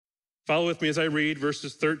Follow with me as I read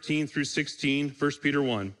verses 13 through 16, 1 Peter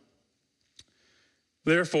 1.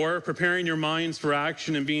 Therefore, preparing your minds for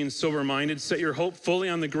action and being sober-minded, set your hope fully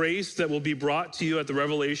on the grace that will be brought to you at the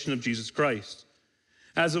revelation of Jesus Christ.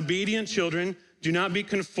 As obedient children, do not be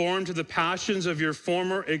conformed to the passions of your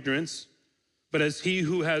former ignorance, but as he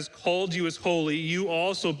who has called you is holy, you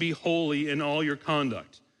also be holy in all your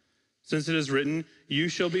conduct. Since it is written, you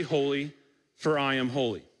shall be holy, for I am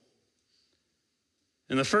holy.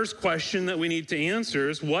 And the first question that we need to answer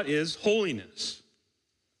is, what is holiness?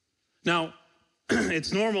 Now,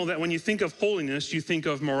 it's normal that when you think of holiness, you think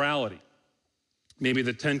of morality. Maybe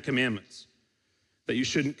the 10 Commandments, that you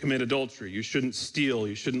shouldn't commit adultery, you shouldn't steal,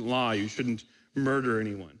 you shouldn't lie, you shouldn't murder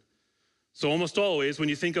anyone. So almost always when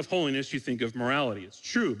you think of holiness, you think of morality. It's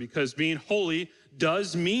true, because being holy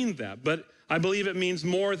does mean that, but I believe it means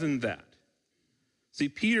more than that. See,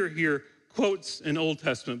 Peter here quotes an Old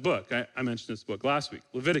Testament book. I mentioned this book last week,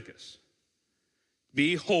 Leviticus.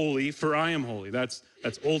 Be holy, for I am holy. That's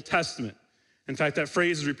Old Testament. In fact, that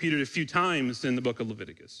phrase is repeated a few times in the book of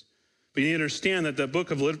Leviticus. But you need to understand that the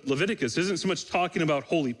book of Leviticus isn't so much talking about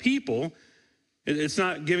holy people. It's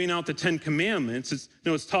not giving out the 10 Commandments.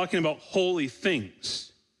 It's talking about holy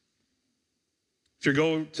things. If you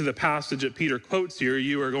go to the passage that Peter quotes here,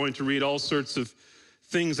 you are going to read all sorts of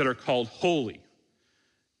things that are called holy.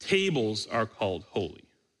 Tables are called holy.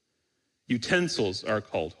 Utensils are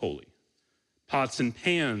called holy. Pots and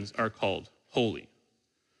pans are called holy.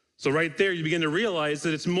 So right there, you begin to realize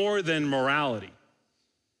that it's more than morality.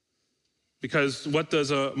 Because what does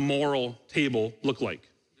a moral table look like?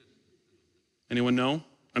 Anyone know?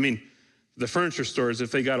 I mean, the furniture stores, if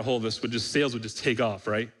they got a hold of us, sales would just take off,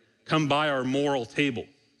 right? Come buy our moral table.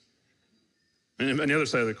 And on the other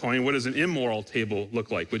side of the coin, what does an immoral table look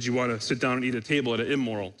like? Would you want to sit down and eat at a table at an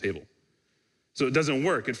immoral table? So it doesn't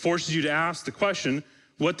work. It forces you to ask the question,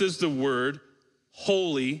 what does the word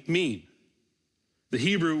holy mean? The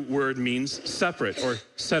Hebrew word means separate or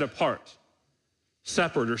set apart.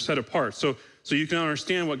 Separate or set apart. So you can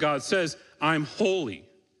understand what God says, I'm holy.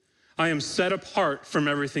 I am set apart from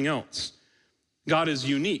everything else. God is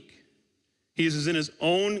unique. He is in his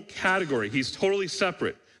own category. He's totally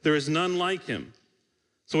separate. There is none like him.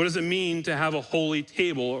 So what does it mean to have a holy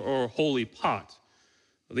table or a holy pot?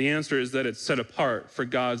 Well, the answer is that it's set apart for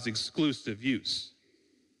God's exclusive use.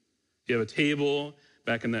 If you have a table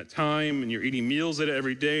back in that time and you're eating meals at it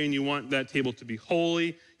every day and you want that table to be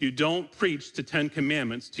holy, you don't preach the 10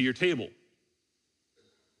 Commandments to your table,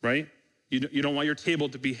 right? You don't want your table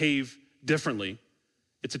to behave differently.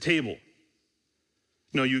 It's a table.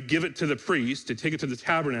 No, you give it to the priest to take it to the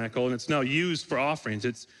tabernacle, and it's now used for offerings.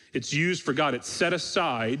 It's used for God. It's set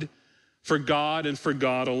aside for God and for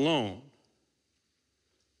God alone.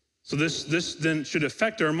 So this then should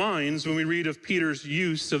affect our minds when we read of Peter's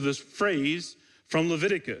use of this phrase from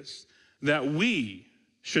Leviticus, that we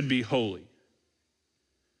should be holy.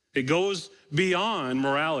 It goes beyond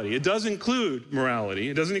morality. It does include morality.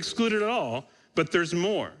 It doesn't exclude it at all, but there's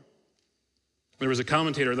more. There was a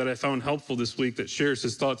commentator that I found helpful this week that shares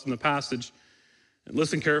his thoughts on the passage. And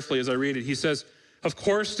listen carefully as I read it. He says, of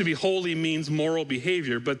course, to be holy means moral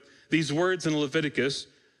behavior, but these words in Leviticus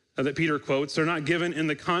that Peter quotes are not given in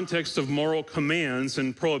the context of moral commands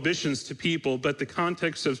and prohibitions to people, but the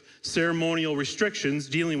context of ceremonial restrictions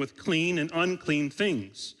dealing with clean and unclean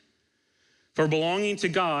things. For belonging to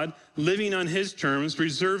God, living on his terms,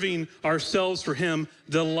 reserving ourselves for him,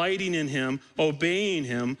 delighting in him, obeying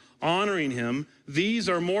him, honoring him, these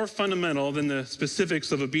are more fundamental than the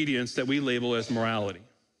specifics of obedience that we label as morality.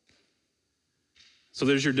 So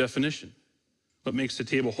there's your definition. What makes the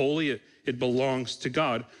table holy? It belongs to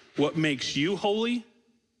God. What makes you holy?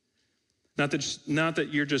 Not that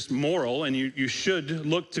you're just moral and you should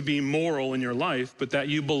look to be moral in your life, but that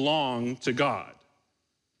you belong to God.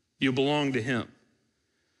 You belong to him.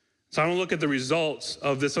 So I want to look at the results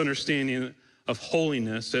of this understanding of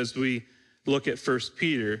holiness as we look at 1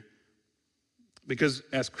 Peter, because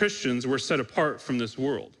as Christians, we're set apart from this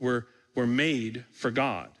world. We're made for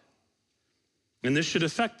God. And this should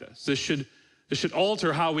affect us. This should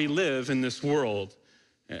alter how we live in this world,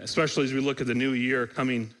 especially as we look at the new year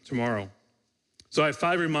coming tomorrow. So I have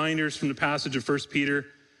 5 reminders from the passage of 1 Peter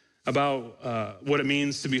about what it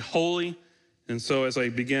means to be holy. And so as I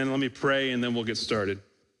begin, let me pray and then we'll get started.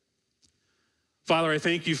 Father, I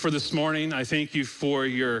thank you for this morning. I thank you for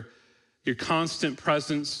your constant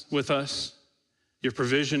presence with us, your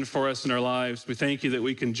provision for us in our lives. We thank you that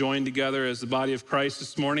we can join together as the body of Christ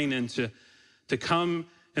this morning and to come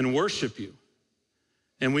and worship you.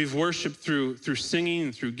 And we've worshiped through singing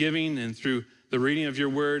and through giving and through the reading of your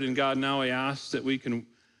word. And God, now I ask that we can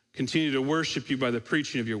continue to worship you by the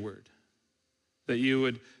preaching of your word. that you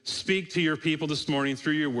would speak to your people this morning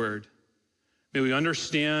through your word. May we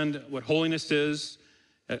understand what holiness is,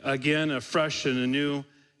 again, afresh and anew,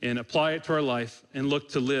 and apply it to our life and look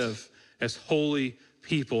to live as holy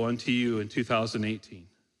people unto you in 2018.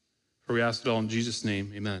 For we ask it all in Jesus'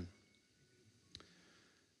 name, amen.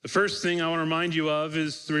 The first thing I want to remind you of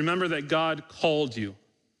is to remember that God called you.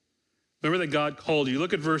 Remember that God called you.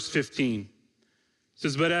 Look at verse 15. It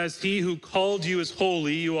says, but as he who called you is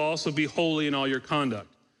holy, you will also be holy in all your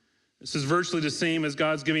conduct. This is virtually the same as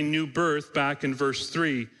God's giving new birth back in verse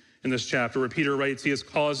 3 in this chapter, where Peter writes, he has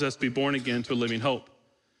caused us to be born again to a living hope.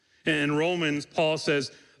 And in Romans, Paul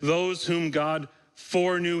says, those whom God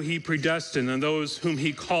foreknew, he predestined, and those whom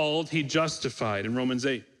he called, he justified, in Romans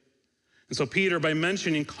 8. And so Peter, by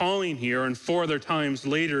mentioning calling here and 4 other times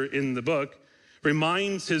later in the book,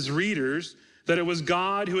 reminds his readers that it was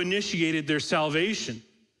God who initiated their salvation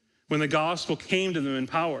when the gospel came to them in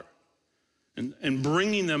power and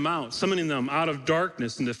bringing them out, summoning them out of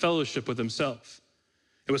darkness into fellowship with himself.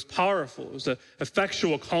 It was powerful. It was an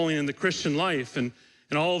effectual calling in the Christian life, and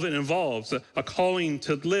all of it involves a calling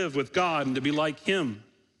to live with God and to be like him.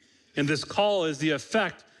 And this call is the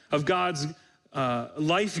effect of God's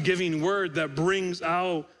life-giving word that brings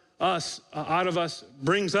us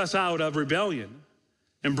out of rebellion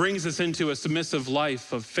and brings us into a submissive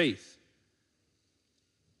life of faith.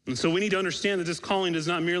 And so we need to understand that this calling does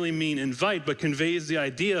not merely mean invite, but conveys the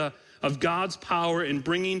idea of God's power in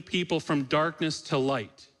bringing people from darkness to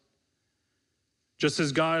light. Just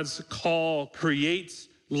as God's call creates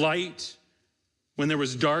light when there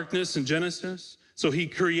was darkness in Genesis, so he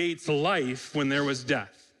creates life when there was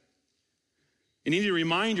death. You need to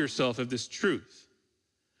remind yourself of this truth.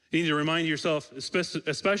 You need to remind yourself,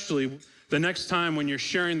 especially the next time when you're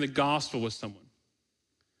sharing the gospel with someone.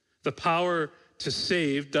 The power to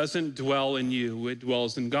save doesn't dwell in you, it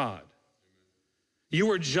dwells in God. You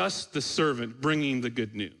are just the servant bringing the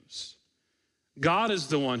good news. God is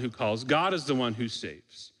the one who calls. God is the one who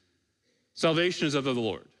saves. Salvation is of the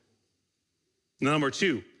Lord. Number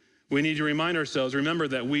 2, we need to remind ourselves, remember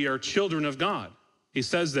that we are children of God. He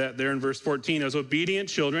says that there in verse 14, as obedient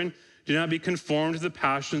children, do not be conformed to the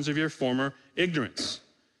passions of your former ignorance.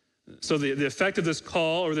 So the effect of this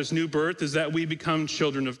call or this new birth is that we become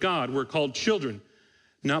children of God. We're called children,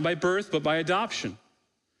 not by birth, but by adoption.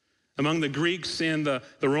 Among the Greeks and the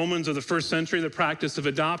Romans of the first century, the practice of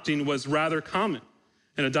adopting was rather common.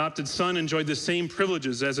 An adopted son enjoyed the same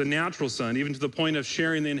privileges as a natural son, even to the point of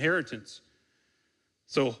sharing the inheritance.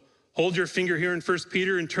 So hold your finger here in 1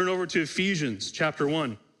 Peter and turn over to Ephesians chapter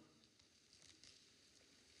 1.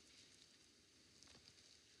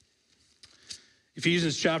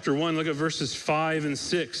 Ephesians chapter 1, look at verses 5 and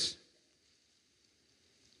 6.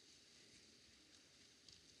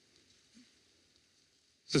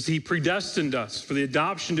 It says, he predestined us for the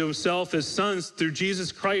adoption to himself as sons through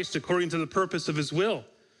Jesus Christ according to the purpose of his will,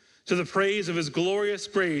 to the praise of his glorious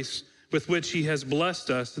grace with which he has blessed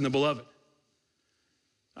us in the beloved.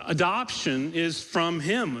 Adoption is from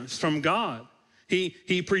him, it's from God.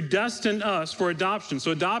 He predestined us for adoption.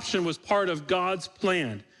 So adoption was part of God's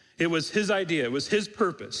plan. It was his idea. It was his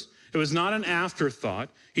purpose. It was not an afterthought.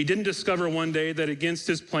 He didn't discover one day that against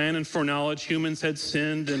his plan and foreknowledge, humans had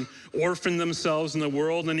sinned and orphaned themselves in the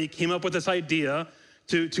world, and he came up with this idea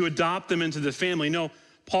to adopt them into the family. No,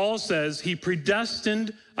 Paul says he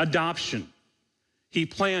predestined adoption. He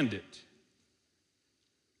planned it.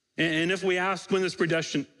 And if we ask when this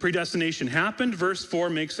predestination happened, verse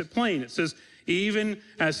 4 makes it plain. It says, even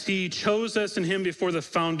as he chose us in him before the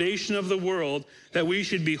foundation of the world, that we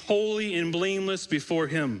should be holy and blameless before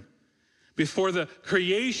him. Before the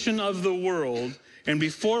creation of the world and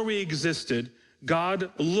before we existed,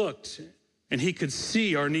 God looked and he could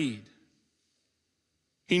see our need.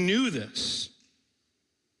 He knew this.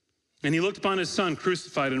 And he looked upon his son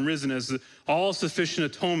crucified and risen as the all-sufficient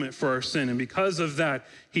atonement for our sin. And because of that,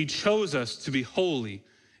 he chose us to be holy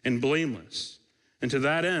and blameless. And to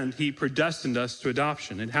that end, he predestined us to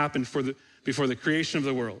adoption. It happened before the creation of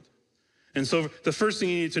the world. And so the first thing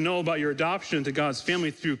you need to know about your adoption into God's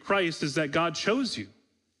family through Christ is that God chose you.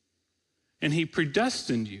 And he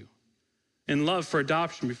predestined you in love for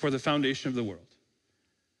adoption before the foundation of the world.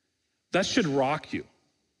 That should rock you.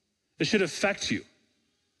 It should affect you.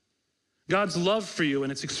 God's love for you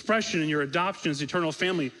and its expression in your adoption as eternal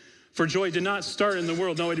family for joy did not start in the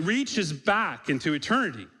world. No, it reaches back into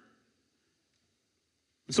eternity.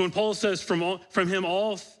 So when Paul says from him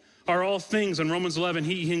all are all things in Romans 11,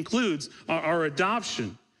 he includes our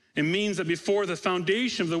adoption. It means that before the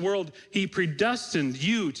foundation of the world, he predestined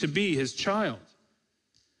you to be his child.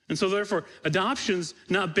 And so therefore, adoption's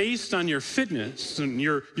not based on your fitness and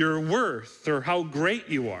your worth or how great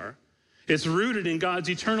you are. It's rooted in God's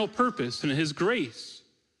eternal purpose and his grace.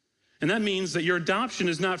 And that means that your adoption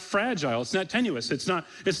is not fragile, it's not tenuous, it's not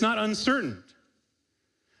uncertain.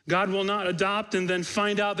 God will not adopt and then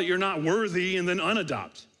find out that you're not worthy and then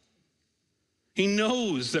unadopt. He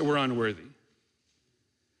knows that we're unworthy.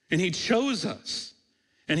 And he chose us,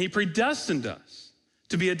 and he predestined us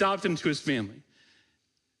to be adopted into his family.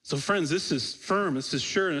 So friends, this is firm, this is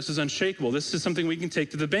sure, and this is unshakable. This is something we can take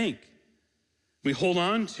to the bank. We hold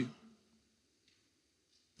on to.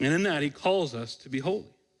 And in that, he calls us to be holy.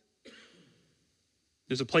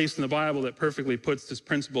 There's a place in the Bible that perfectly puts this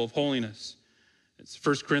principle of holiness. It's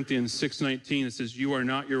 1 Corinthians 6:19. It says, you are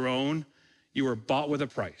not your own. You are bought with a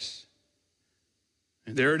price.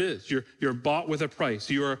 And there it is. You're bought with a price.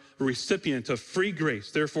 You are a recipient of free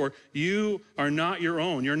grace. Therefore, you are not your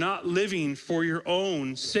own. You're not living for your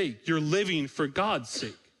own sake. You're living for God's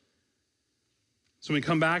sake. So when we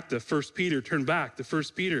come back to 1 Peter, turn back to 1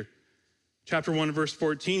 Peter chapter 1, verse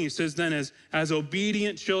 14, he says then as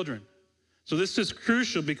obedient children. So this is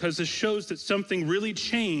crucial because this shows that something really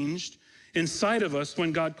changed inside of us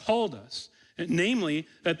when God called us. And namely,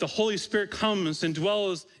 that the Holy Spirit comes and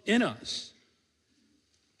dwells in us.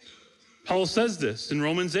 Paul says this in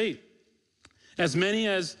Romans 8. As many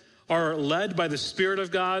as are led by the Spirit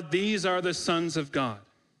of God, these are the sons of God.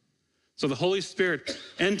 So the Holy Spirit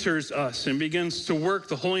enters us and begins to work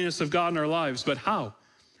the holiness of God in our lives. But how?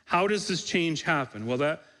 How does this change happen? Well,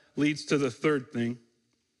 that leads to the third thing.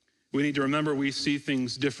 We need to remember we see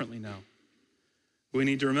things differently now. We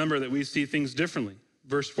need to remember that we see things differently.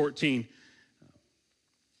 Verse 14.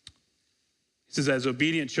 He says, as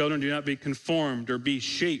obedient children, do not be conformed or be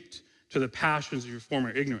shaped to the passions of your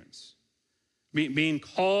former ignorance. Being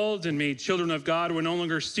called and made children of God, we no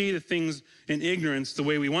longer see the things in ignorance the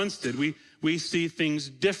way we once did. We see things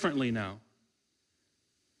differently now.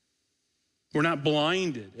 We're not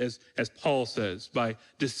blinded, as Paul says, by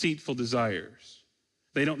deceitful desires.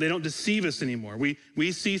 They don't deceive us anymore.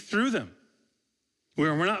 We see through them.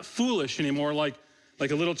 We're not foolish anymore like a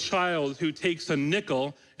little child who takes a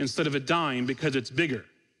nickel instead of a dime because it's bigger.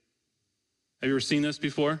 Have you ever seen this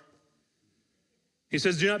before? He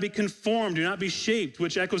says, do not be conformed, do not be shaped,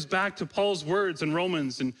 which echoes back to Paul's words in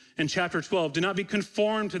Romans in chapter 12. Do not be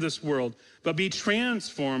conformed to this world, but be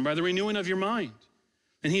transformed by the renewing of your mind.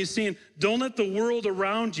 And he's saying, don't let the world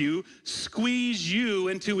around you squeeze you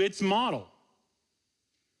into its model,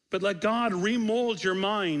 but let God remold your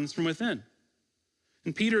minds from within.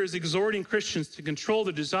 And Peter is exhorting Christians to control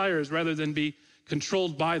their desires rather than be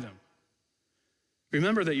controlled by them.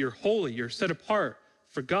 Remember that you're holy, you're set apart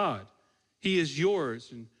for God. He is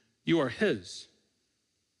yours and you are his.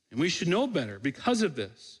 And we should know better because of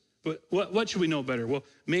this. But what should we know better? Well,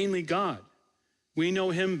 mainly God. We know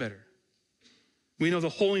him better. We know the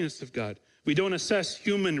holiness of God. We don't assess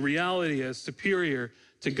human reality as superior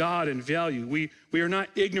to God in value. We are not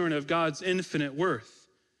ignorant of God's infinite worth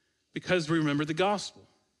because we remember the gospel.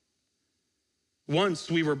 Once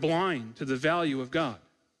we were blind to the value of God.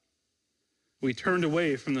 We turned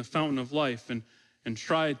away from the fountain of life and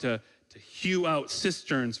tried to hew out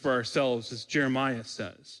cisterns for ourselves, as Jeremiah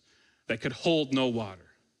says, that could hold no water.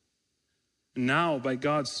 And now, by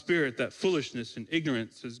God's Spirit, that foolishness and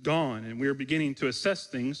ignorance is gone, and we are beginning to assess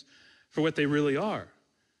things for what they really are.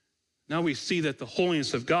 Now we see that the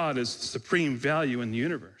holiness of God is the supreme value in the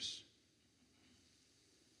universe.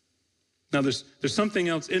 Now there's something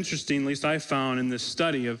else interesting, at least I found in this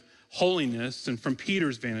study of holiness and from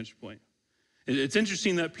Peter's vantage point. It's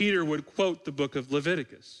interesting that Peter would quote the book of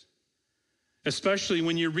Leviticus, especially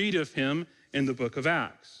when you read of him in the book of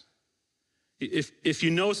Acts. If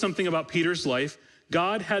you know something about Peter's life,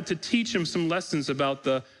 God had to teach him some lessons about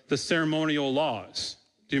the ceremonial laws.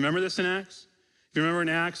 Do you remember this in Acts? If you remember in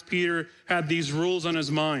Acts, Peter had these rules on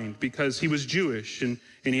his mind because he was Jewish, and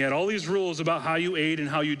he had all these rules about how you ate and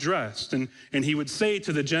how you dressed. And he would say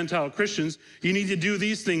to the Gentile Christians, you need to do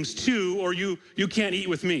these things too, or you can't eat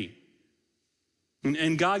with me.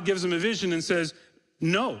 And God gives him a vision and says,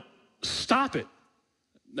 no, stop it.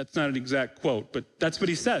 That's not an exact quote, but that's what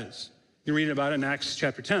he says. You read about it in Acts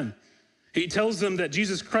chapter 10. He tells them that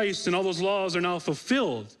Jesus Christ and all those laws are now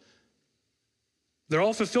fulfilled. They're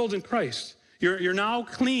all fulfilled in Christ. You're now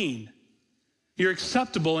clean. You're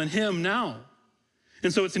acceptable in him now.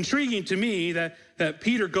 And so it's intriguing to me that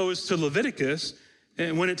Peter goes to Leviticus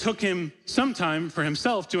and when it took him some time for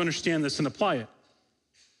himself to understand this and apply it.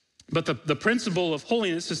 But the principle of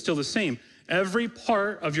holiness is still the same. Every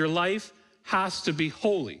part of your life has to be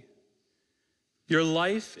holy. Your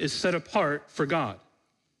life is set apart for God.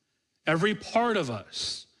 Every part of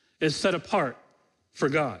us is set apart for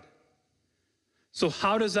God. So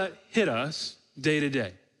how does that hit us day to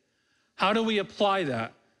day? How do we apply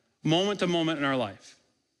that moment to moment in our life?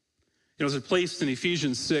 There's a place in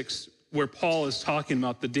Ephesians 6 where Paul is talking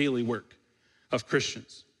about the daily work of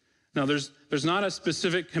Christians. Now, there's not a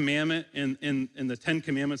specific commandment in the 10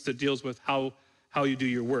 Commandments that deals with how you do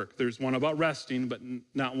your work. There's one about resting, but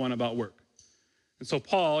not one about work. And so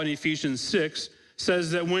Paul in Ephesians 6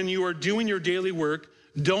 says that when you are doing your daily work,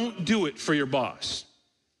 don't do it for your boss.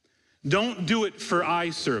 Don't do it for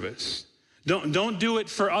eye service. Don't do it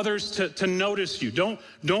for others to notice you.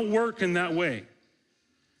 Don't work in that way.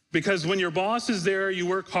 Because when your boss is there, you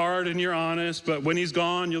work hard and you're honest, but when he's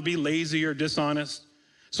gone, you'll be lazy or dishonest.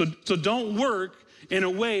 So don't work in a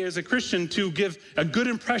way as a Christian to give a good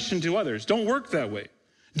impression to others. Don't work that way.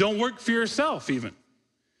 Don't work for yourself even.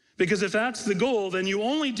 Because if that's the goal, then you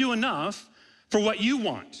only do enough for what you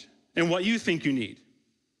want and what you think you need.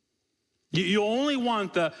 You only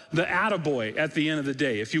want the attaboy at the end of the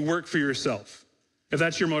day if you work for yourself, if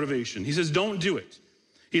that's your motivation. He says, don't do it.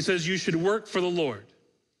 He says you should work for the Lord.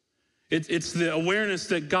 It's the awareness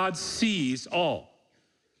that God sees all.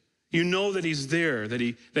 You know that he's there, that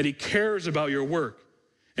he cares about your work,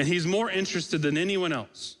 and he's more interested than anyone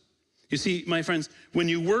else. You see, my friends, when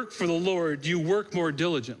you work for the Lord, you work more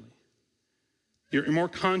diligently. You're more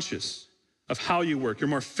conscious of how you work. You're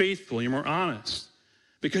more faithful. You're more honest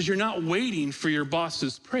because you're not waiting for your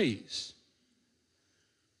boss's praise.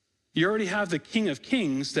 You already have the King of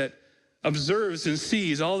Kings that observes and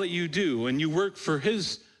sees all that you do, and you work for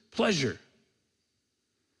his pleasure.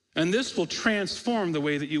 And this will transform the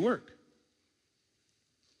way that you work.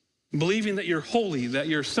 Believing that you're holy, that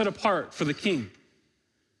you're set apart for the King.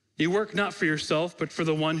 You work not for yourself, but for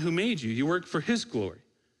the one who made you. You work for his glory.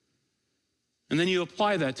 And then you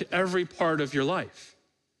apply that to every part of your life.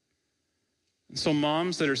 And so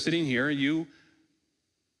moms that are sitting here, you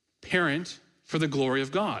parent for the glory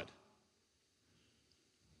of God,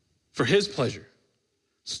 for his pleasure.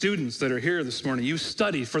 Students that are here this morning, you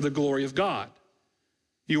study for the glory of God.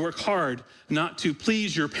 You work hard not to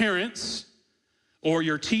please your parents or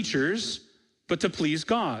your teachers, but to please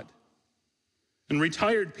God. And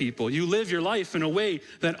retired people, you live your life in a way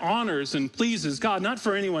that honors and pleases God, not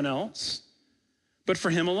for anyone else, but for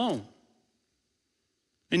him alone.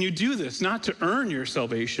 And you do this not to earn your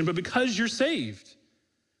salvation, but because you're saved,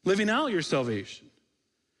 living out your salvation.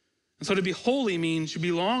 And so to be holy means you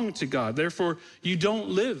belong to God. Therefore, you don't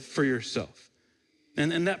live for yourself.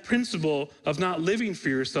 And that principle of not living for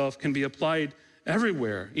yourself can be applied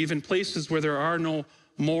everywhere, even places where there are no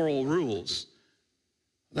moral rules.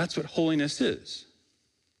 That's what holiness is.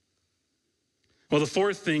 Well, the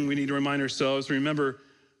fourth thing we need to remind ourselves, we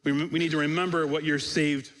need to remember what you're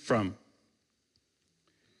saved from.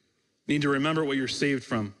 We need to remember what you're saved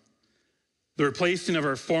from. The replacing of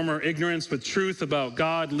our former ignorance with truth about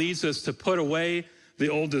God leads us to put away the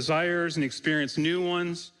old desires and experience new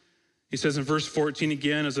ones. He says in verse 14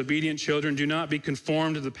 again, as obedient children, do not be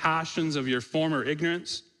conformed to the passions of your former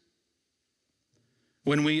ignorance.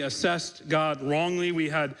 When we assessed God wrongly, we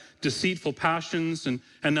had deceitful passions, and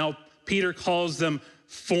now Peter calls them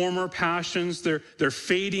former passions. They're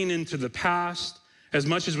fading into the past. As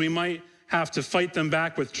much as we might have to fight them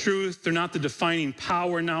back with truth, they're not the defining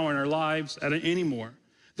power now in our lives anymore.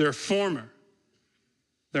 They're former.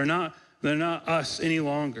 They're not us any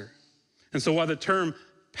longer. And so while the term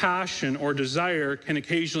passion or desire can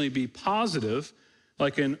occasionally be positive,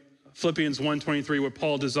 like in Philippians 1:23, where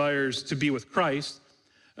Paul desires to be with Christ,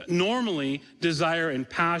 normally desire and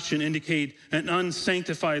passion indicate an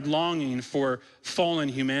unsanctified longing for fallen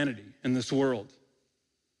humanity in this world.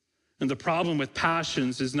 And the problem with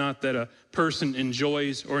passions is not that a person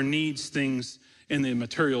enjoys or needs things in the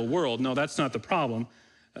material world. No, that's not the problem.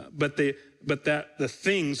 But that the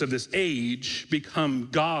things of this age become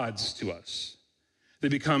gods to us. They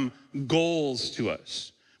become goals to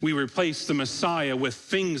us. We replace the Messiah with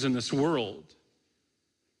things in this world.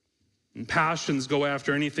 And passions go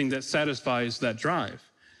after anything that satisfies that drive.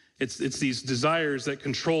 It's these desires that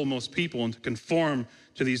control most people, and to conform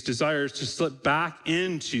to these desires, to slip back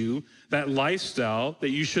into that lifestyle that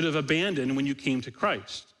you should have abandoned when you came to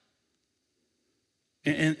Christ.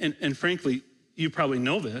 And frankly, you probably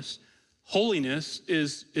know this, holiness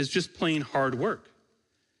is just plain hard work.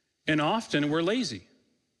 And often we're lazy.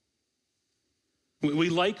 We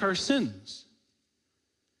like our sins.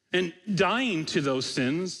 And dying to those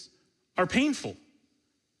sins are painful.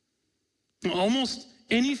 Almost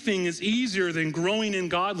anything is easier than growing in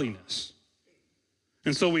godliness.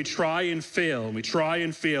 And so we try and fail, and we try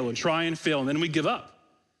and fail, and try and fail, and then we give up.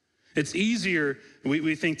 It's easier,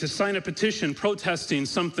 we think, to sign a petition protesting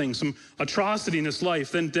something, some atrocity in this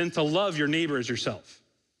life than to love your neighbor as yourself.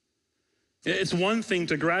 It's one thing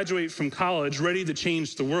to graduate from college ready to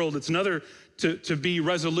change the world. It's another to be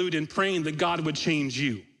resolute in praying that God would change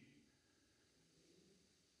you.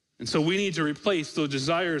 And so we need to replace those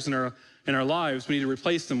desires in our lives. We need to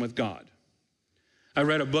replace them with God. I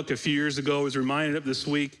read a book a few years ago, I was reminded of this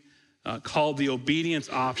week, called The Obedience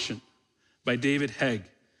Option by David Hegg.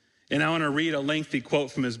 And I want to read a lengthy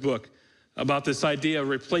quote from his book about this idea of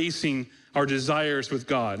replacing our desires with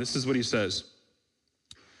God. This is what he says.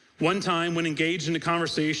 One time, when engaged in a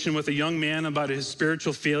conversation with a young man about his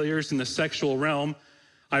spiritual failures in the sexual realm,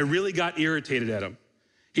 I really got irritated at him.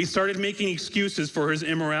 He started making excuses for his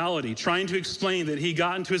immorality, trying to explain that he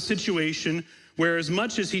got into a situation where, as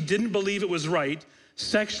much as he didn't believe it was right,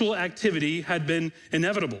 sexual activity had been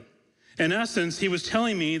inevitable. In essence, he was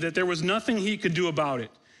telling me that there was nothing he could do about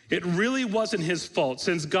it. It really wasn't his fault,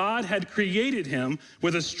 since God had created him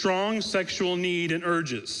with a strong sexual need and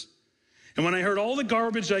urges. And when I heard all the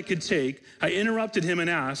garbage I could take, I interrupted him and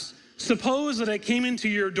asked, suppose that I came into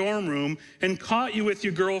your dorm room and caught you with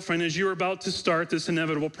your girlfriend as you were about to start this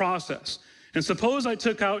inevitable process. And suppose I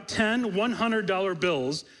took out 10 $100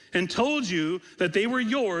 bills and told you that they were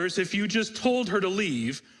yours if you just told her to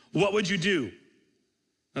leave. What would you do?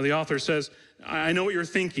 Now the author says, I know what you're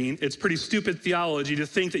thinking. It's pretty stupid theology to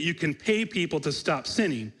think that you can pay people to stop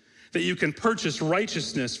sinning, that you can purchase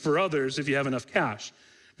righteousness for others if you have enough cash.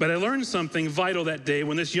 But I learned something vital that day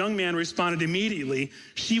when this young man responded immediately,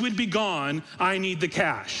 she would be gone, I need the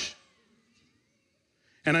cash.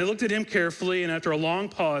 And I looked at him carefully and after a long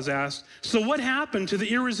pause asked, so what happened to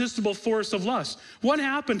the irresistible force of lust? What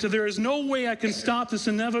happened to there is no way I can stop this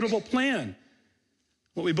inevitable plan?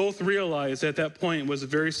 What we both realized at that point was a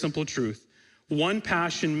very simple truth. One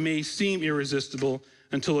passion may seem irresistible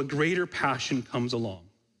until a greater passion comes along.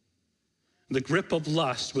 The grip of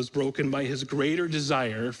lust was broken by his greater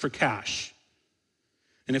desire for cash.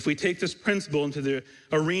 And if we take this principle into the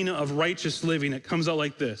arena of righteous living, it comes out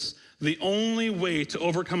like this. The only way to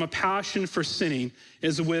overcome a passion for sinning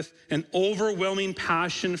is with an overwhelming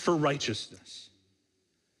passion for righteousness.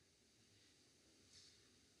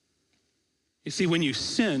 You see, when you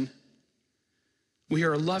sin, we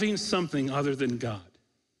are loving something other than God.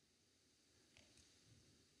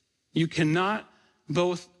 You cannot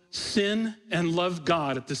both sin and love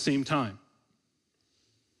God at the same time.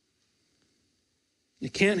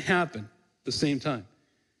 It can't happen at the same time.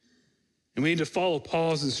 And we need to follow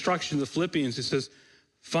Paul's instruction to the Philippians. He says,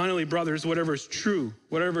 finally, brothers, whatever is true,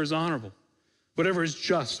 whatever is honorable, whatever is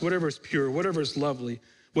just, whatever is pure, whatever is lovely,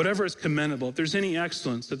 whatever is commendable, if there's any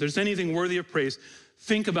excellence, if there's anything worthy of praise,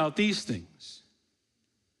 think about these things.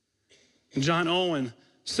 And John Owen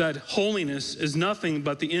said, holiness is nothing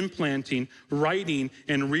but the implanting, writing,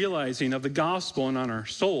 and realizing of the gospel and on our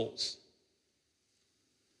souls.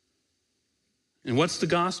 And what's the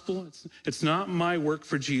gospel? It's not my work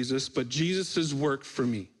for Jesus, but Jesus' work for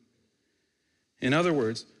me. In other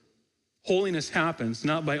words, holiness happens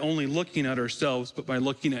not by only looking at ourselves, but by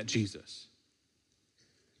looking at Jesus.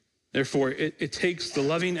 Therefore, it takes the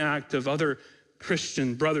loving act of other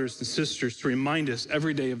Christian brothers and sisters to remind us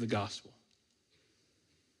every day of the gospel.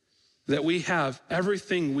 That we have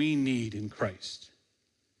everything we need in Christ.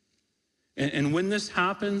 And when this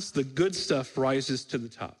happens, the good stuff rises to the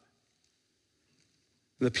top.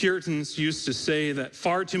 The Puritans used to say that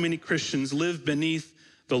far too many Christians live beneath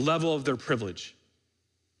the level of their privilege.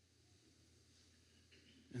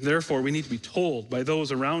 And therefore, we need to be told by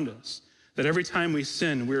those around us that every time we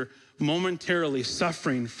sin, we're momentarily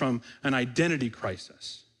suffering from an identity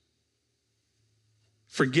crisis,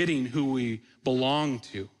 forgetting who we belong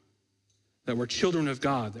to, that we're children of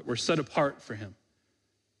God, that we're set apart for him,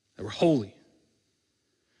 that we're holy.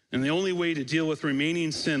 And the only way to deal with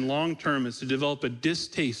remaining sin long-term is to develop a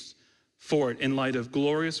distaste for it in light of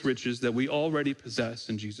glorious riches that we already possess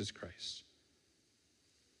in Jesus Christ.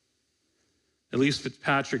 Elise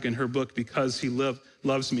Fitzpatrick, in her book, Because He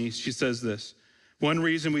Loves Me, she says this, one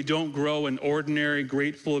reason we don't grow in ordinary,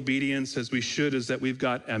 grateful obedience as we should is that we've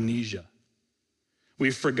got amnesia.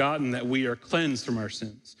 We've forgotten that we are cleansed from our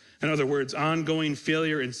sins. In other words, ongoing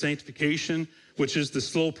failure in sanctification, which is the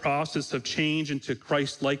slow process of change into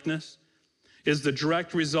Christ-likeness, is the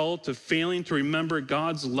direct result of failing to remember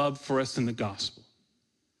God's love for us in the gospel.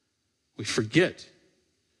 We forget.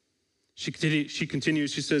 She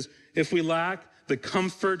continues, she says, if we lack the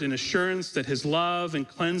comfort and assurance that his love and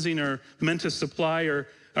cleansing are meant to supply,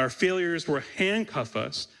 our failures will handcuff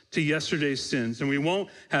us to yesterday's sins, and we won't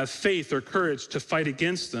have faith or courage to fight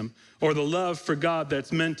against them, or the love for God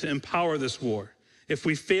that's meant to empower this war. if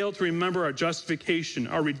we fail to remember our justification,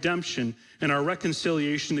 our redemption, and our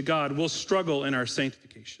reconciliation to God, we'll struggle in our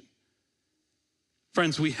sanctification.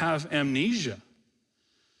 Friends, we have amnesia.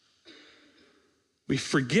 We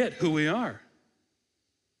forget who we are.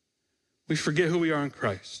 We forget who we are in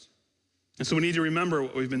Christ. And so we need to remember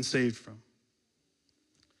what we've been saved from.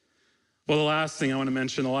 Well, the last thing I want to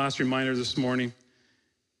mention, the last reminder this morning,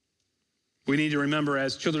 we need to remember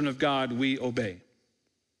as children of God, we obey.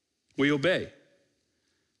 We obey.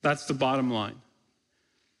 That's the bottom line.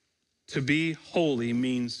 To be holy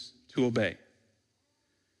means to obey.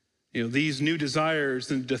 These new desires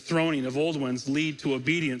and dethroning of old ones lead to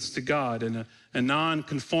obedience to God and a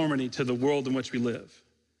non-conformity to the world in which we live.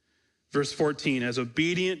 Verse 14, as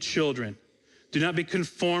obedient children, do not be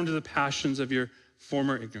conformed to the passions of your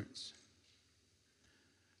former ignorance.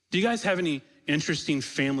 Do you guys have any interesting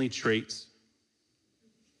family traits?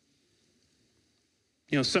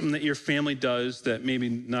 Something that your family does that maybe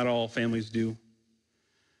not all families do.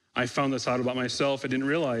 I found this out about myself. I didn't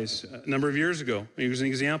realize a number of years ago. Here's an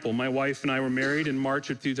example. My wife and I were married in March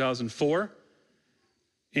of 2004,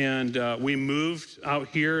 and we moved out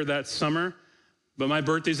here that summer, but my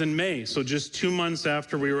birthday's in May, so just 2 months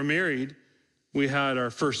after we were married, we had our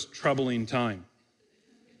first troubling time.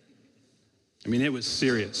 It was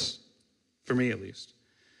serious, for me at least.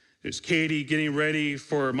 It was Katie getting ready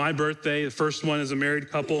for my birthday, the first one as a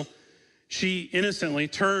married couple. She innocently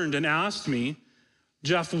turned and asked me,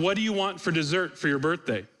 Jeff, what do you want for dessert for your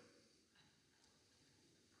birthday?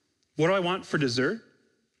 What do I want for dessert?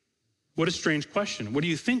 What a strange question. What do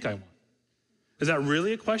you think I want? Is that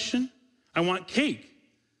really a question? I want cake.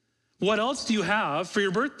 What else do you have for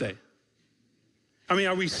your birthday?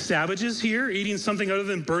 Are we savages here eating something other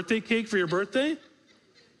than birthday cake for your birthday?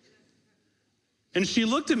 And she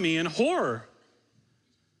looked at me in horror.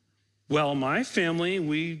 Well, my family,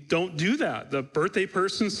 we don't do that. The birthday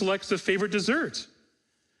person selects a favorite dessert.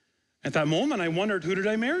 At that moment, I wondered, who did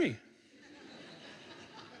I marry?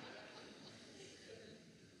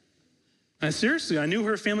 And seriously, I knew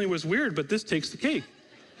her family was weird, but this takes the cake.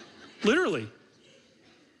 Literally.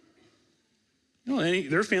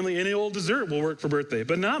 Their family, any old dessert will work for birthday,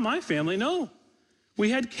 but not my family, no. We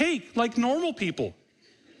had cake like normal people.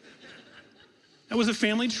 That was a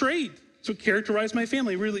family trait. It's what characterized my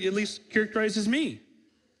family, really, at least characterizes me.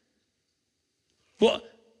 Well,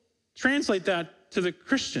 translate that to the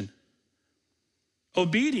Christian.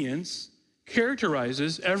 Obedience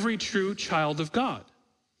characterizes every true child of God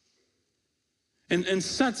and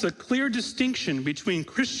sets a clear distinction between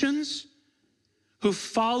Christians who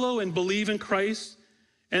follow and believe in Christ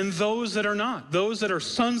and those that are not, those that are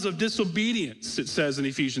sons of disobedience, it says in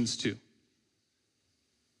Ephesians 2.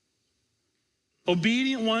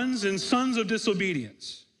 Obedient ones and sons of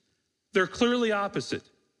disobedience. They're clearly opposite.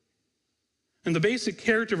 And the basic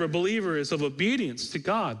character of a believer is of obedience to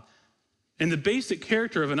God. And the basic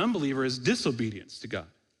character of an unbeliever is disobedience to God.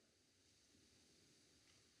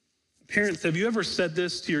 Parents, have you ever said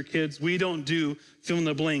this to your kids? We don't do fill in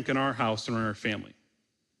the blank in our house or in our family.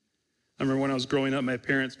 I remember when I was growing up, my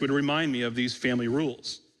parents would remind me of these family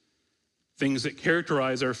rules. Things that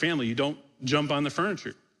characterize our family. You don't jump on the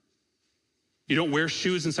furniture. You don't wear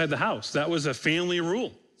shoes inside the house. That was a family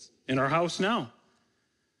rule in our house now.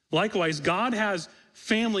 Likewise, God has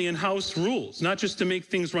family and house rules, not just to make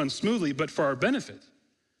things run smoothly, but for our benefit.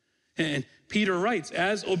 And Peter writes,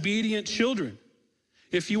 as obedient children,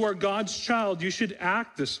 if you are God's child, you should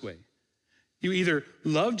act this way. You either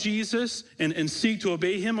love Jesus and seek to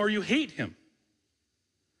obey him, or you hate him.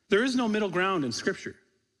 There is no middle ground in Scripture.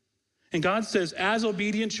 And God says, as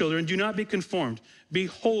obedient children, do not be conformed. Be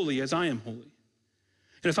holy as I am holy.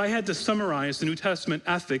 And if I had to summarize the New Testament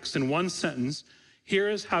ethics in one sentence, here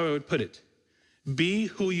is how I would put it. Be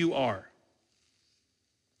who you are.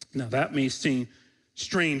 Now that may seem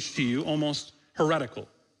strange to you, almost heretical,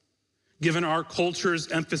 given our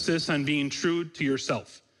culture's emphasis on being true to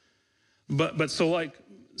yourself. But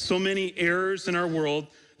so many errors in our world,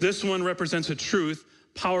 this one represents a truth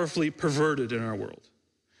powerfully perverted in our world.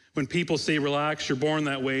 When people say, relax, you're born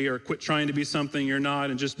that way, or quit trying to be something you're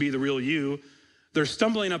not and just be the real you, they're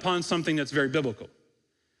stumbling upon something that's very biblical.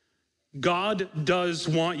 God does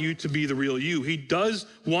want you to be the real you. He does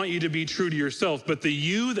want you to be true to yourself, but the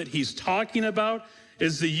you that he's talking about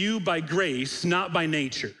is the you by grace, not by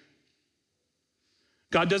nature.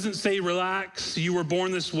 God doesn't say, relax, you were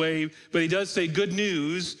born this way, but he does say, good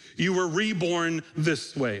news, you were reborn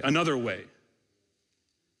this way, another way.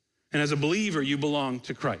 And as a believer, you belong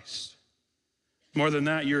to Christ. More than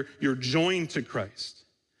that, you're joined to Christ.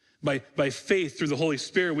 By faith through the Holy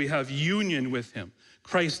Spirit, we have union with him.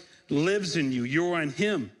 Christ lives in you. You're in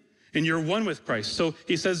him. and you're one with Christ. So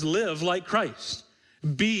he says, live like Christ.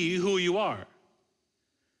 Be who you are.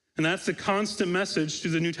 And that's the constant message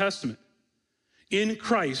through the New Testament. In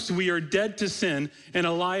Christ, we are dead to sin and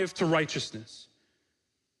alive to righteousness.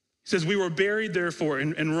 He says, we were buried, therefore,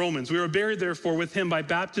 in Romans, we were buried, therefore, with him by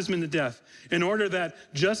baptism into death, in order that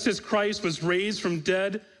just as Christ was raised from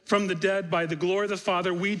the dead by the glory of the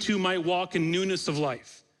Father, we too might walk in newness of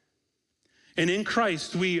life. And in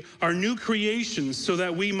Christ, we are new creations so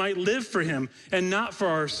that we might live for him and not for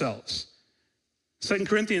ourselves. 2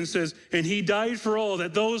 Corinthians says, and he died for all,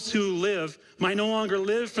 that those who live might no longer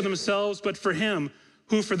live for themselves, but for him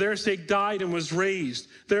who for their sake died and was raised.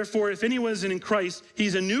 Therefore, if anyone is in Christ,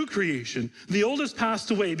 he's a new creation. The old has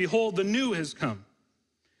passed away. Behold, the new has come.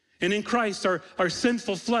 And in Christ, our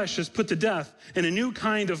sinful flesh is put to death, and a new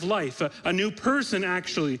kind of life, a new person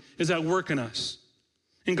actually is at work in us.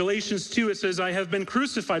 In Galatians 2, it says, I have been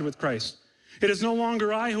crucified with Christ. It is no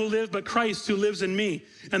longer I who live, but Christ who lives in me.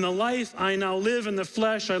 And the life I now live in the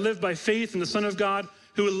flesh, I live by faith in the Son of God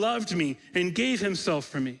who loved me and gave himself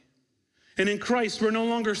for me. And in Christ, we're no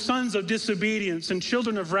longer sons of disobedience and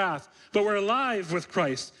children of wrath, but we're alive with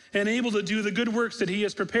Christ and able to do the good works that he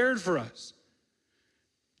has prepared for us.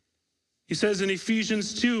 He says in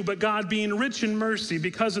Ephesians 2, but God being rich in mercy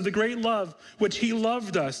because of the great love which he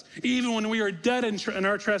loved us, even when we are dead in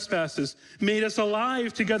our trespasses, made us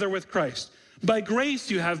alive together with Christ. By grace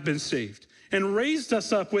you have been saved, and raised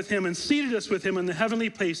us up with him and seated us with him in the heavenly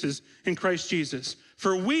places in Christ Jesus.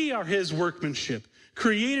 For we are his workmanship,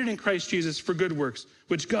 created in Christ Jesus for good works,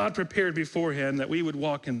 which God prepared beforehand that we would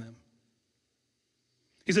walk in them.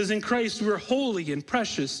 He says, in Christ we're holy and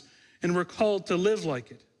precious, and we're called to live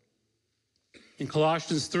like it. In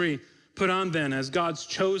Colossians 3, put on then as God's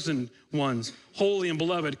chosen ones, holy and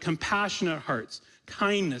beloved, compassionate hearts,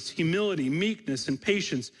 kindness, humility, meekness, and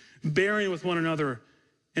patience, bearing with one another.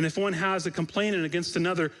 And if one has a complaint against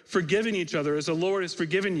another, forgiving each other as the Lord has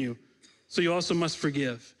forgiven you, so you also must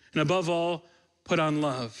forgive. And above all, put on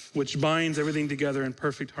love, which binds everything together in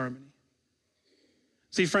perfect harmony.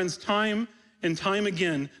 See, friends, time and time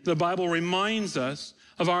again, the Bible reminds us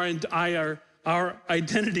of our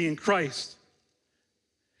identity in Christ.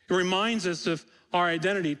 It reminds us of our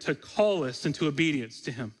identity to call us into obedience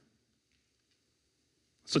to him.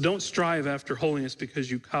 So don't strive after holiness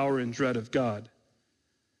because you cower in dread of God.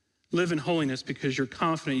 Live in holiness because you're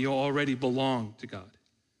confident you already belong to God.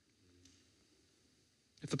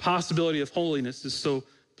 If the possibility of holiness is so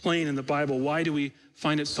plain in the Bible, why do we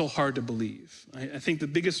find it so hard to believe? I think the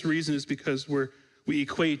biggest reason is because we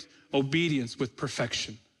equate obedience with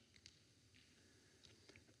perfection.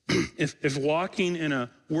 If walking in a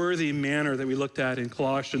worthy manner that we looked at in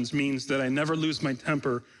Colossians means that I never lose my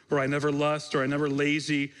temper, or I never lust, or I never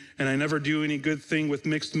lazy, and I never do any good thing with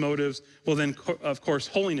mixed motives, well then, of course,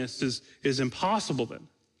 holiness is impossible then.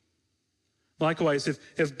 Likewise,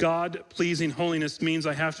 if God-pleasing holiness means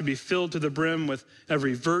I have to be filled to the brim with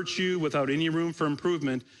every virtue without any room for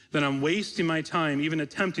improvement, then I'm wasting my time even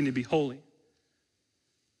attempting to be holy.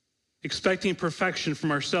 Expecting perfection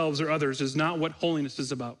from ourselves or others is not what holiness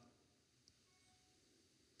is about.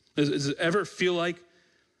 Does it ever feel like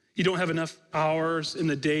you don't have enough hours in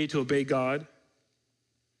the day to obey God?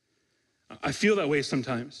 I feel that way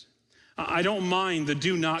sometimes. I don't mind the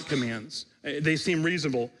do not commands. They seem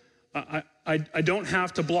reasonable. I don't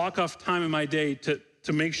have to block off time in my day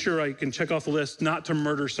to make sure I can check off the list not to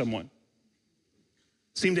murder someone.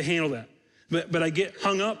 Seem to handle that. But I get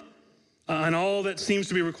hung up on all that seems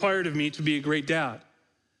to be required of me to be a great dad,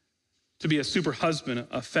 to be a super husband,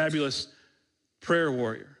 a fabulous prayer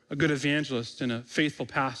warrior, a good evangelist, and a faithful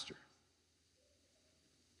pastor.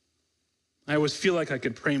 I always feel like I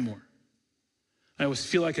could pray more. I always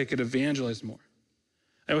feel like I could evangelize more.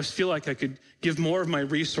 I always feel like I could give more of my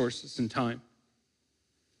resources and time.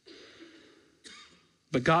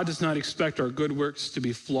 But God does not expect our good works to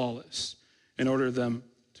be flawless in order for them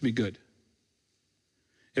to be good.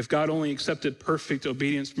 If God only accepted perfect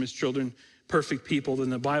obedience from his children, perfect people, then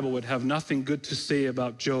the Bible would have nothing good to say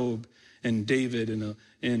about Job and David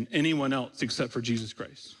and anyone else except for Jesus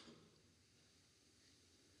Christ.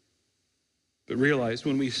 But realize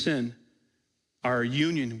when we sin, our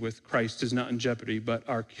union with Christ is not in jeopardy, but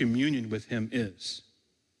our communion with him is.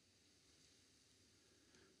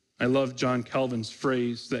 I love John Calvin's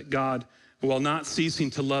phrase that God, while not ceasing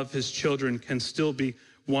to love his children, can still be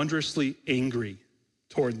wondrously angry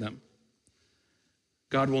toward them.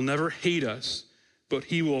 God will never hate us, but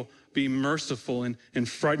he will be merciful in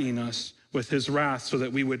frightening us with his wrath so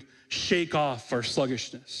that we would shake off our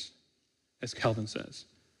sluggishness, as Calvin says.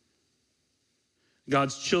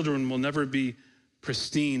 God's children will never be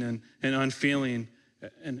pristine and unfailing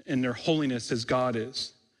and their holiness as God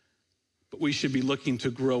is. But we should be looking to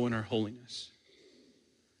grow in our holiness.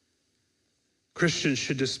 Christians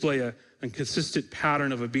should display a consistent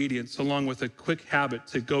pattern of obedience along with a quick habit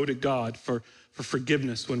to go to God for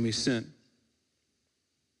forgiveness when we sin.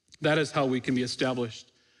 That is how we can be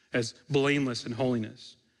established as blameless in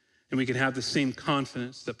holiness. And we can have the same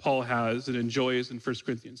confidence that Paul has and enjoys in 1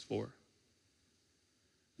 Corinthians 4.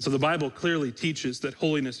 So the Bible clearly teaches that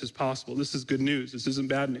holiness is possible. This is good news. This isn't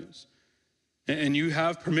bad news. And you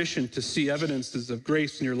have permission to see evidences of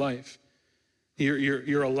grace in your life.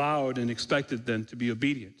 You're allowed and expected then to be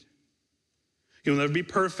obedient. You'll never be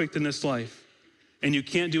perfect in this life, and you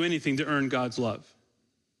can't do anything to earn God's love.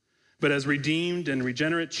 But as redeemed and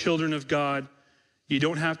regenerate children of God, you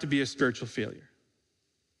don't have to be a spiritual failure.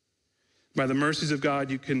 By the mercies of God,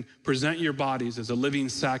 you can present your bodies as a living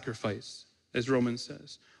sacrifice, as Romans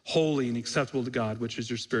says, holy and acceptable to God, which is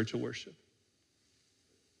your spiritual worship.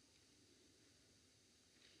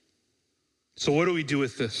 So what do we do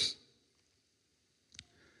with this?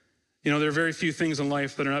 You know, there are very few things in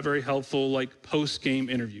life that are not very helpful, like post-game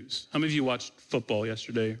interviews. How many of you watched football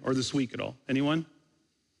yesterday or this week at all? Anyone?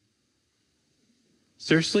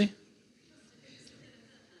 Seriously?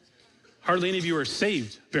 Hardly any of you are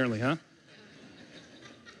saved, apparently, huh?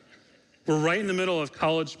 We're right in the middle of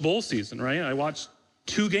college bowl season, right? I watched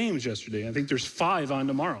 2 games yesterday. I think there's 5 on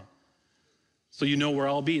tomorrow. So you know where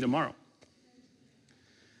I'll be tomorrow.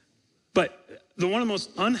 But one of the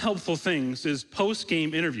most unhelpful things is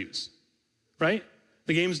post-game interviews, right?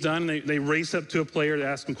 The game's done, they race up to a player to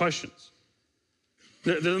ask them questions.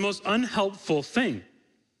 They're the most unhelpful thing.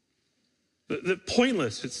 They're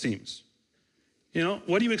pointless, it seems. You know,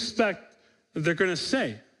 what do you expect that they're going to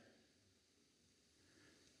say?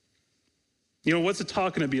 You know, what's the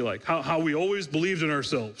talk going to be like? How we always believed in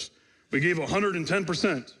ourselves. We gave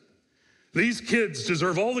 110%. These kids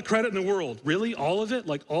deserve all the credit in the world. Really? All of it?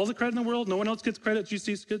 Like all the credit in the world? No one else gets credit? Do you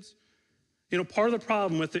see these kids? You know, part of the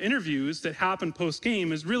problem with the interviews that happen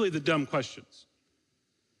post-game is really the dumb questions.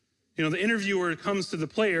 You know, the interviewer comes to the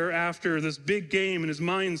player after this big game and his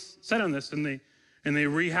mind's set on this and they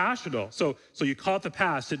rehash it all. So you caught the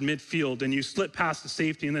pass at midfield and you slip past the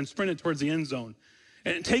safety and then sprinted towards the end zone.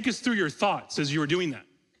 And take us through your thoughts as you were doing that.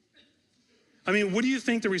 I mean, what do you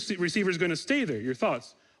think the receiver is going to stay there? Your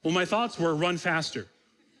thoughts? Well, my thoughts were run faster.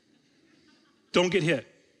 Don't get hit.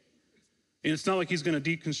 And it's not like he's going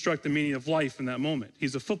to deconstruct the meaning of life in that moment.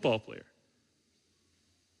 He's a football player.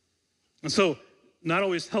 And so, not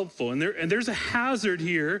always helpful. And there's a hazard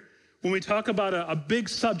here when we talk about a big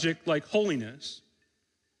subject like holiness,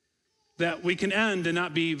 that we can end and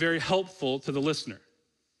not be very helpful to the listener.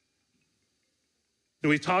 And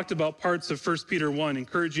we talked about parts of 1 Peter 1,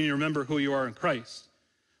 encouraging you to remember who you are in Christ.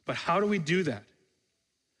 But how do we do that?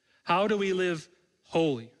 How do we live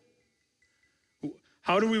holy?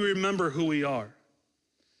 How do we remember who we are?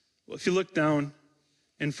 Well, if you look down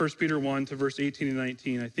in 1 Peter 1 to verse 18 and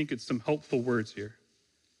 19, I think it's some helpful words here.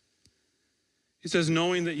 He says,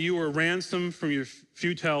 knowing that you were ransomed from your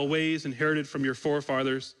futile ways inherited from your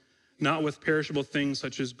forefathers, not with perishable things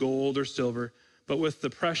such as gold or silver, but with the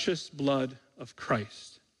precious blood of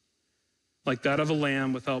Christ, like that of a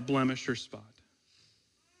lamb without blemish or spot.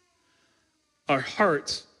 Our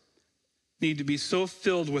hearts need to be so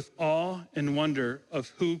filled with awe and wonder of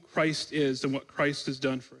who Christ is and what Christ has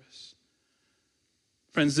done for us.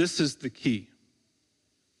 Friends, this is the key.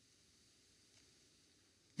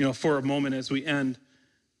 You know, for a moment as we end,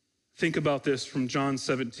 think about this from John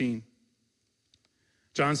 17.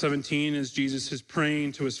 John 17, as Jesus is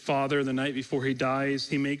praying to his Father the night before he dies,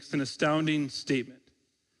 he makes an astounding statement.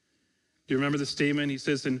 Do you remember the statement? He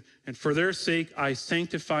says, and for their sake I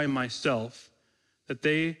sanctify myself, that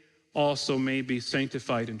they also may be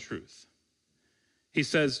sanctified in truth. He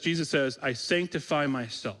says, Jesus says, I sanctify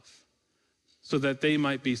myself so that they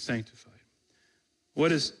might be sanctified.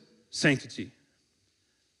 What is sanctity?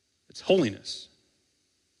 It's holiness.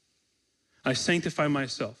 I sanctify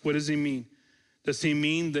myself. What does he mean? Does he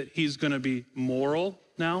mean that he's going to be moral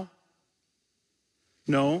now?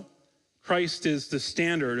 No. Christ is the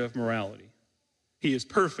standard of morality. He is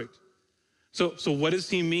perfect. So what does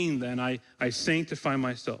he mean then? I sanctify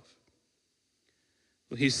myself.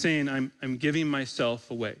 Well, he's saying I'm giving myself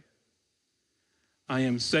away. I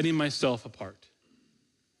am setting myself apart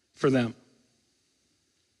for them,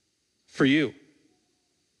 for you,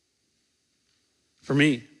 for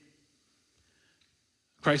me.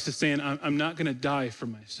 Christ is saying, I'm not going to die for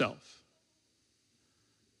myself.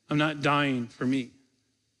 I'm not dying for me.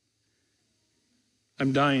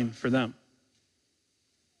 I'm dying for them.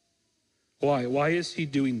 Why? Why is he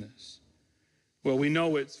doing this? Well, we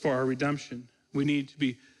know it's for our redemption. We need to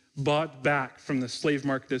be bought back from the slave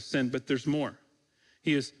market of sin, but there's more.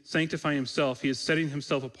 He is sanctifying himself. He is setting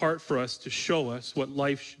himself apart for us to show us what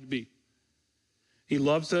life should be. He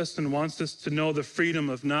loves us and wants us to know the freedom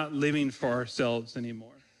of not living for ourselves anymore.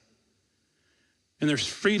 And there's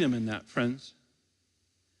freedom in that, friends.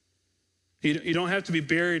 You don't have to be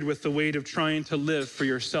buried with the weight of trying to live for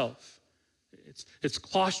yourself. It's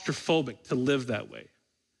claustrophobic to live that way.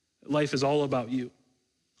 Life is all about you.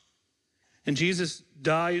 And Jesus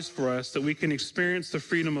dies for us that we can experience the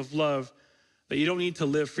freedom of love, that you don't need to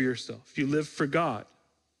live for yourself. You live for God.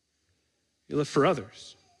 You live for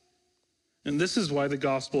others. And this is why the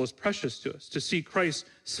gospel is precious to us, to see Christ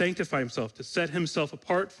sanctify himself, to set himself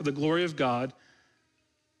apart for the glory of God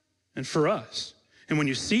and for us. And when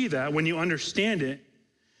you see that, when you understand it,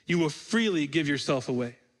 you will freely give yourself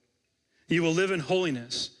away. You will live in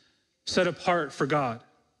holiness, set apart for God.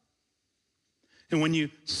 And when you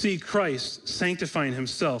see Christ sanctifying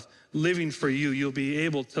himself, living for you, you'll be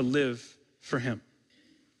able to live for him.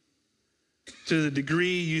 To the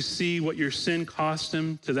degree you see what your sin cost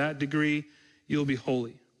him, to that degree, you'll be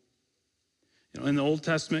holy. In the Old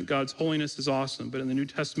Testament, God's holiness is awesome, but in the New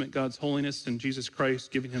Testament, God's holiness in Jesus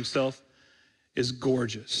Christ giving himself is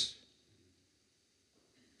gorgeous.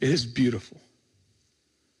 It is beautiful.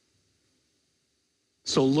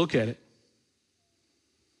 So look at it.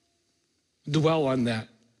 Dwell on that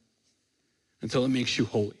until it makes you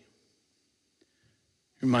holy.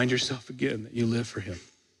 Remind yourself again that you live for him.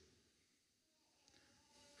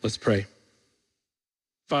 Let's pray.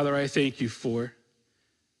 Father, I thank you for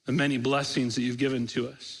the many blessings that you've given to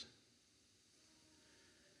us.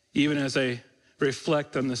 Even as I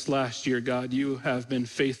reflect on this last year, God, you have been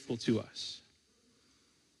faithful to us.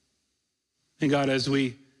 And God, as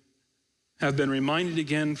we have been reminded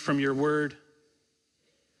again from your word,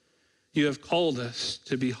 you have called us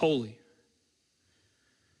to be holy,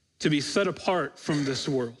 to be set apart from this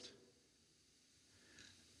world.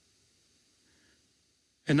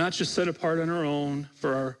 And not just set apart on our own,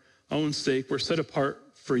 for our own sake, we're set apart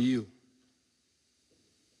for you.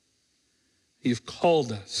 You've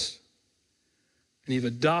called us, and you've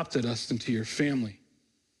adopted us into your family.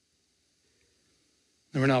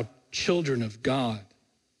 And we're now children of God,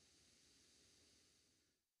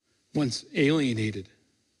 once alienated,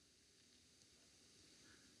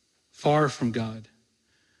 far from God,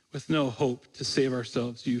 with no hope to save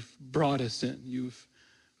ourselves. You've brought us in. You've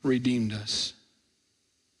redeemed us.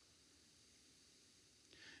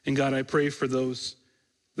 And God, I pray for those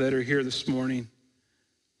that are here this morning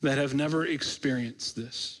that have never experienced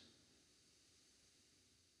this.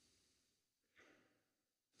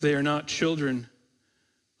 They are not children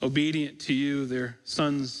obedient to you. They're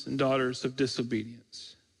sons and daughters of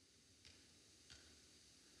disobedience,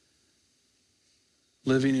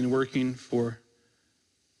 living and working for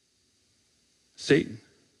Satan.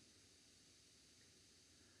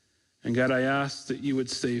 And God, I ask that you would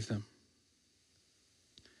save them,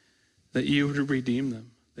 that you would redeem them,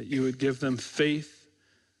 that you would give them faith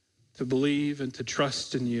to believe and to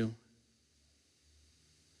trust in you.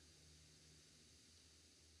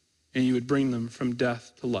 And you would bring them from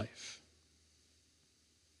death to life.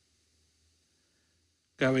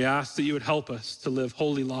 God, we ask that you would help us to live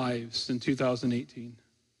holy lives in 2018.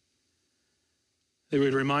 That we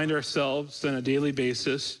would remind ourselves on a daily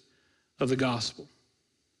basis of the gospel,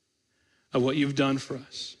 of what you've done for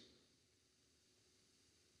us.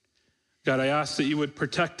 God, I ask that you would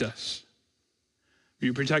protect us.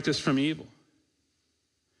 You protect us from evil.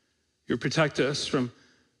 You protect us from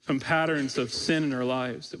patterns of sin in our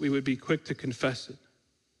lives, that we would be quick to confess it.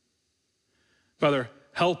 Father,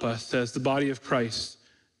 help us as the body of Christ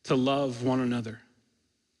to love one another,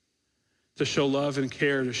 to show love and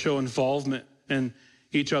care, to show involvement in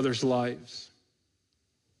each other's lives.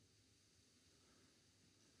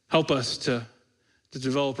 Help us to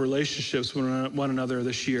develop relationships with one another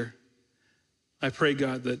this year. I pray,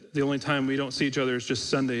 God, that the only time we don't see each other is just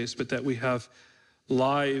Sundays, but that we have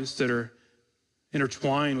lives that are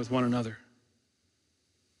intertwined with one another.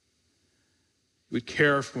 We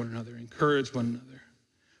care for one another, encourage one another,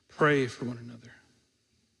 pray for one another.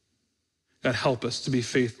 God, help us to be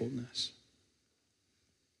faithful in this.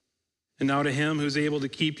 And now to him who's able to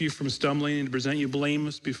keep you from stumbling and to present you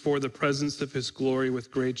blameless before the presence of his glory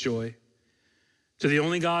with great joy. To the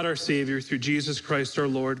only God, our Savior, through Jesus Christ our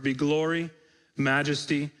Lord, be glory,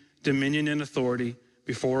 majesty, dominion, and authority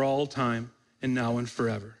before all time, and now and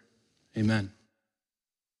forever. Amen.